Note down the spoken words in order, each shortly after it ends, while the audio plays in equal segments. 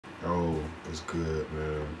Oh, it's good,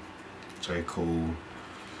 man. J. Cole,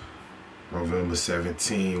 November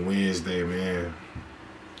 17, Wednesday, man.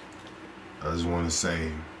 I just want to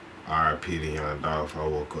say R.I.P. to Young Dolph. I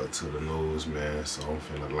woke up to the news, man, so I'm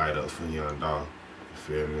finna light up for Young Dolph. You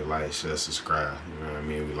feel me? Like, share, subscribe. You know what I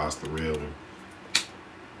mean? We lost the real one.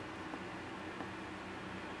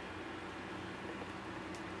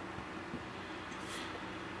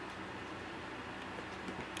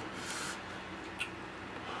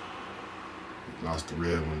 Lost the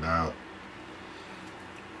real one out.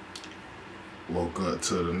 Woke up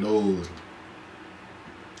to the news.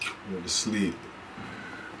 Went to sleep.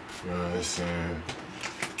 You know what I'm saying?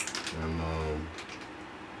 And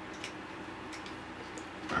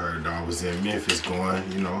I heard I was in Memphis going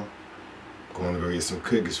to go get some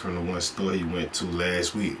cookies from the one store he went to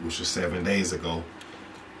last week, which was 7 days ago.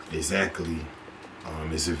 Exactly.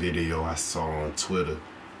 It's a video I saw on Twitter.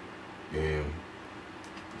 And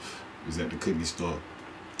he was at the cookie store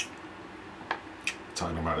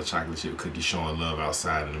talking about the chocolate chip cookie, showing love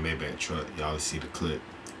outside in the Maybach truck. Y'all see the clip.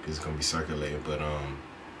 It's gonna be circulating, but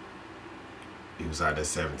he was out there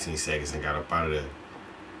 17 seconds and got up out of there.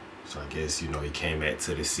 So I guess, he came back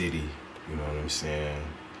to the city, you know what I'm saying?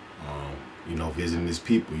 Visiting his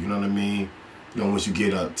people, you know what I mean? Once you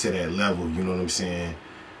get up to that level, you know what I'm saying?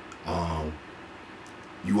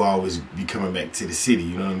 You always be coming back to the city,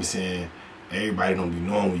 you know what I'm saying? Everybody don't be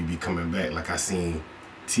knowing when you be coming back. Like I seen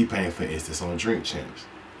T-Pain, for instance, on Drink Champs,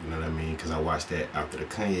 you know what I mean? Because I watched that after the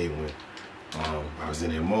Kanye one. I was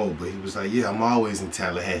in that mode, but he was like, yeah, I'm always in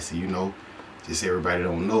Tallahassee, just everybody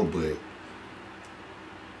don't know, but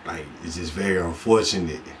like, it's just very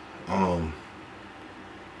unfortunate.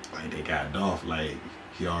 Like, they got Dolph, like,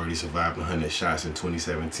 he already survived 100 shots in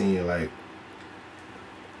 2017, like,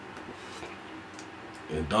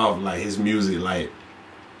 and Dolph, like, his music, like,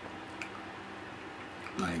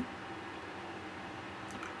 I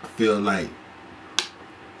feel like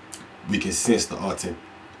we can sense the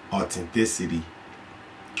authenticity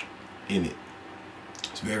in it.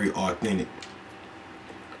 It's very authentic.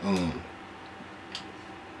 And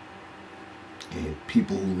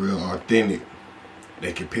people who real authentic,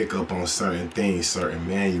 they can pick up on certain things, certain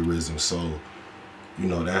mannerisms. So,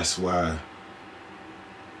 that's why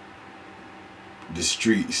the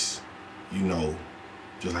streets,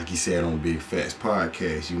 just like he said on Big Facts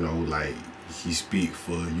podcast, like he speak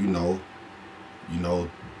for,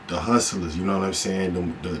 the hustlers, you know what I'm saying?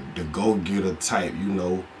 The go-getter type,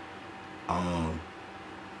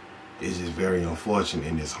 it's just very unfortunate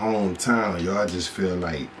in his hometown. Y'all just feel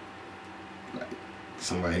like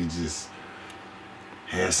somebody just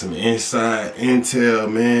had some inside intel,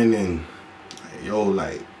 man, and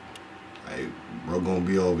like, bro gonna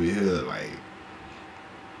be over here, like,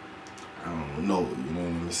 I don't know, you know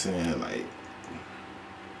what I'm saying? Like,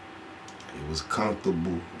 it was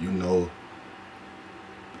comfortable,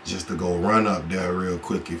 just to go run up there real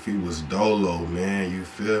quick. If he was dolo, man, you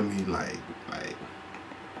feel me? Like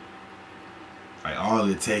all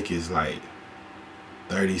it take is like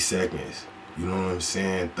 30 seconds. You know what I'm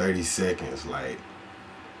saying? 30 seconds. Like,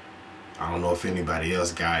 I don't know if anybody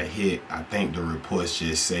else got hit. I think the reports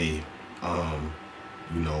just say,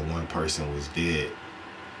 one person was dead.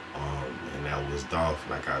 And that was Dolph.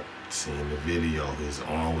 Like, I seen the video, his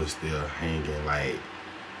arm was still hanging, like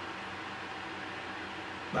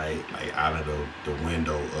out of the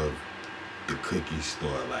window of the cookie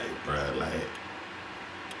store, like, bruh, like,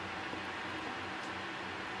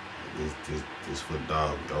 this for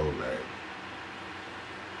Dolph, though, like,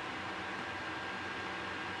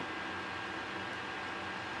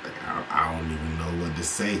 I don't even know what to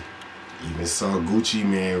say. Even saw Gucci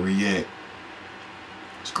Man react,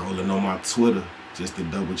 scrolling on my Twitter just to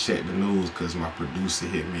double check the news, because my producer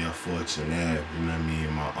hit me up for Fortune Ave, you know what I mean?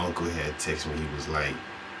 And my uncle had texted me, he was like,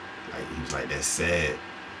 that's sad,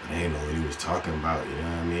 but I didn't know what he was talking about, you know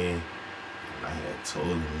what I mean? And I had told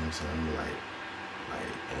him, you know what I'm saying? And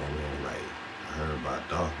then, like, I heard about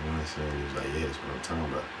Dolph, you know what I'm saying? He was like, yeah, that's what I'm talking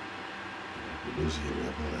about. And my producer hit me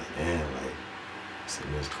up, I'm like, damn, like,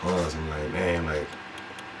 sitting in his cars, I'm like, man, like,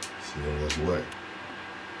 seeing what's what.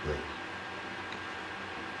 But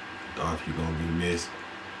Dolph, you gonna be missed.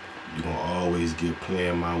 You gonna always get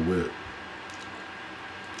playing my whip.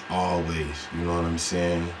 Always, you know what I'm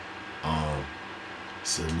saying?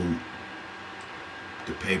 Salute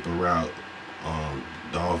the paper route.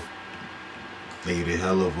 Dolph laid a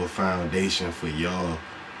hell of a foundation for y'all.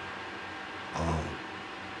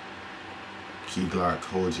 Key Glock,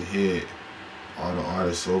 hold your head. All the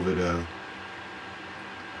artists over there,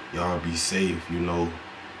 y'all be safe,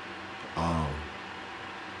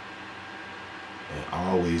 and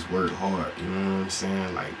always work hard, you know what I'm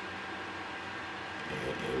saying? Like,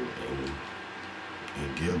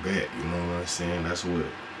 and give back, you know what I'm saying? That's what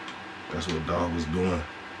Dolph was doing,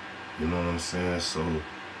 you know what I'm saying? So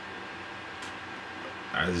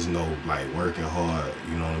I just know, like, working hard,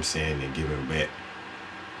 you know what I'm saying, and giving back,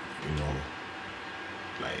 you know,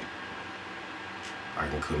 like, I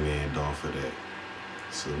can commend Dolph for that.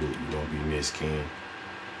 Salute, you gonna be missed, King.